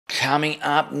Coming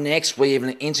up next, we have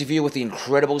an interview with the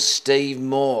incredible Steve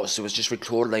Morse, who has just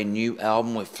recorded a new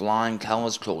album with Flying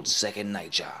Colours called Second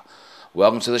Nature.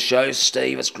 Welcome to the show,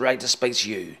 Steve. It's great to speak to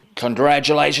you.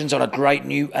 Congratulations on a great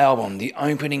new album. The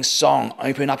opening song,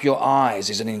 Open Up Your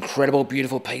Eyes, is an incredible,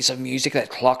 beautiful piece of music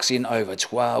that clocks in over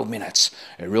 12 minutes.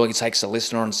 It really takes the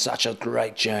listener on such a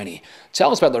great journey.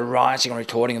 Tell us about the writing and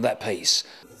recording of that piece.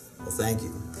 Well, thank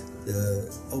you.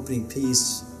 The opening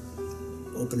piece,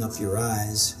 Open Up Your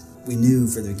Eyes, we knew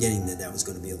from the beginning that that was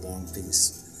going to be a long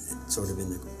piece, sort of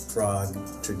in the prog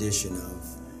tradition of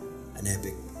an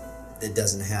epic that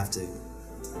doesn't have to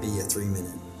be a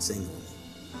 3-minute single.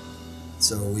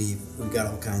 So we got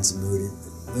all kinds of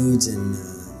moods and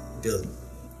build.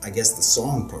 I guess the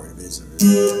song part of it is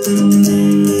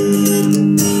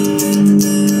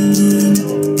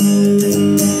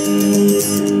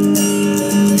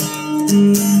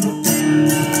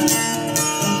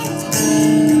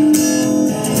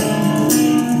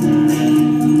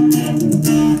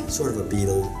sort of a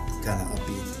Beatle kind of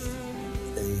upbeat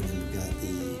thing, and then we've got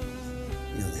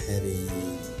the heavy,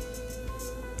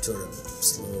 sort of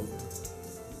slow.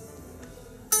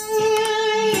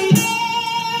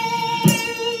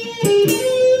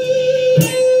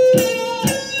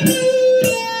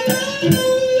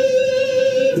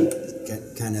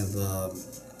 Kind of,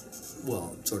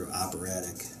 sort of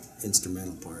operatic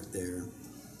instrumental part there.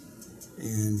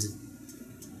 And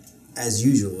as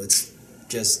usual, it's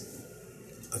just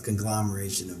a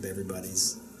conglomeration of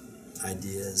everybody's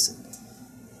ideas.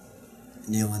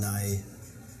 Neil and I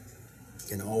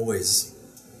can always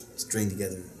string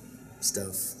together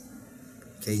stuff.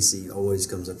 Casey always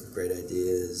comes up with great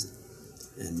ideas,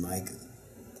 and Mike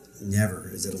never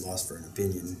is at a loss for an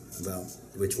opinion about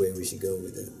which way we should go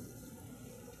with it.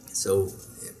 So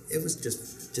it was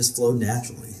just flowed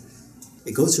naturally.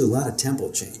 It goes through a lot of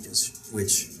tempo changes,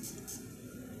 which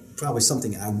probably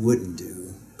something I wouldn't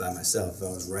do by myself if I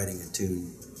was writing a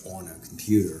tune on a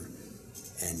computer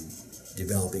and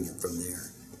developing it from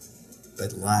there.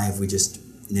 But live, we just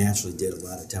naturally did a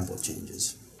lot of tempo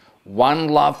changes. One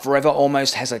Love Forever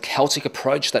almost has a Celtic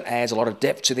approach that adds a lot of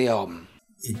depth to the album.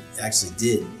 It actually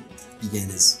did begin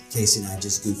as Casey and I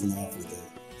just goofing off with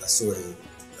a sort of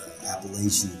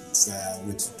Appalachian style,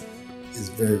 which is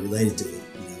very related to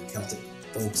Celtic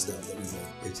folk stuff that we know.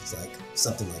 It's like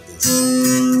something like this.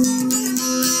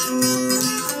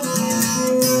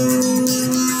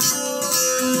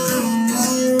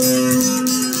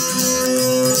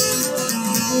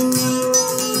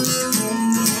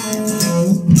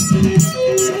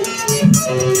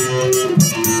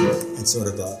 It's sort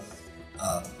of a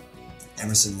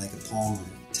Emerson, Lake and Palmer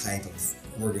type of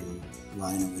organ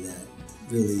line over that.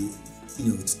 Really,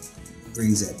 it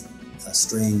brings that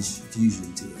strange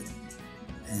fusion to it.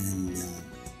 And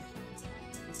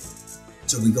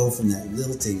so we go from that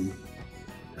lilting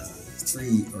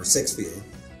 3 or 6 feel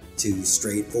to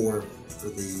straight 4 for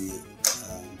the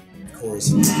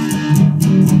chorus. And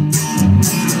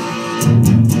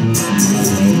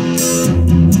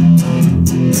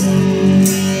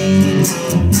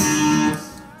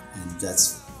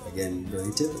that's, again,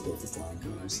 very typical for Flying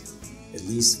Colours. At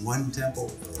least one tempo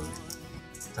or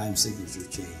time signature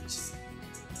change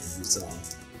in the song.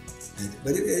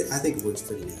 But I think it works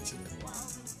pretty naturally.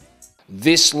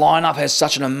 This lineup has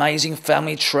such an amazing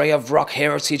family tree of rock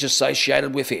heritage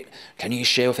associated with it. Can you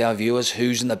share with our viewers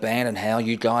who's in the band and how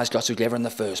you guys got together in the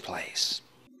first place?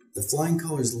 The Flying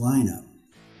Colours lineup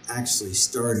actually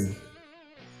started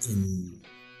in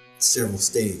several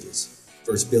stages.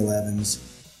 First, Bill Evans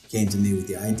came to me with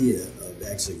the idea of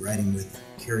actually writing with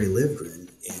Kerry Livgren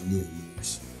and Neil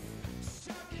Morse,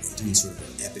 doing sort of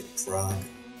an epic prog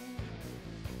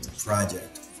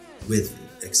project with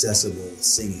accessible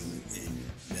singing and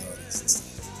melodies and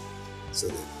stuff, so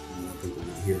that more people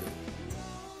would hear it.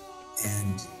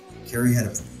 And Kerry had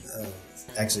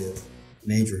actually a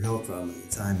major health problem at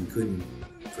the time and couldn't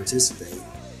participate,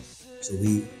 so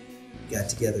we got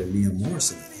together, Neil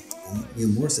Morse and I. And Neil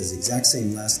Morse has the exact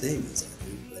same last name as I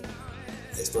do, but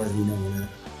as far as we know, we're not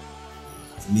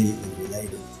immediately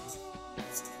related.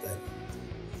 But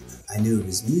I knew of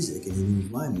his music and he knew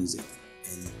of my music,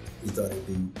 and we thought it'd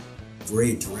be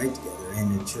great to write together,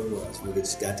 and it sure was. We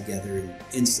just got together and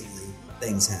instantly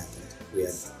things happened. We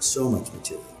had so much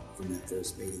material from that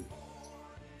first meeting.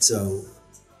 So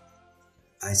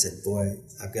I said, boy,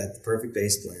 I've got the perfect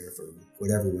bass player for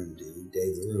whatever we want to do,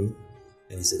 Dave LaRue.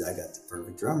 And he said, I got the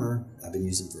perfect drummer I've been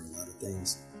using for a lot of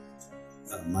things,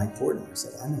 Mike Portnoy. I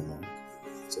said, I know Mike.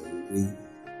 So we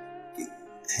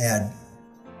had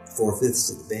 4/5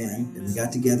 of the band, and we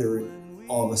got together,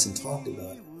 all of us, and talked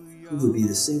about who would be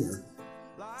the singer.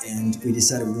 And we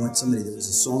decided we want somebody that was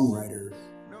a songwriter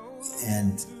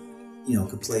and, you know,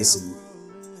 could play some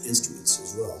instruments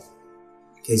as well.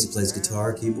 Casey plays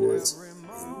guitar, keyboards,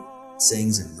 and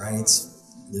sings and writes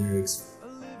lyrics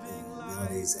and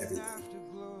melodies, everything.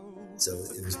 So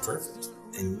it was perfect.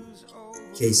 And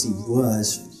Casey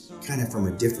was kind of from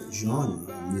a different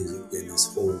genre of music than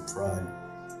this whole prog,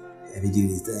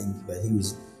 heavy-duty thing, but he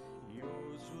was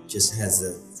just has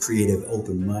the creative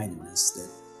open-mindedness that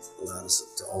allowed us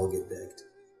to all get back,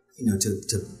 you know, to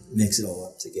mix it all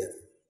up together.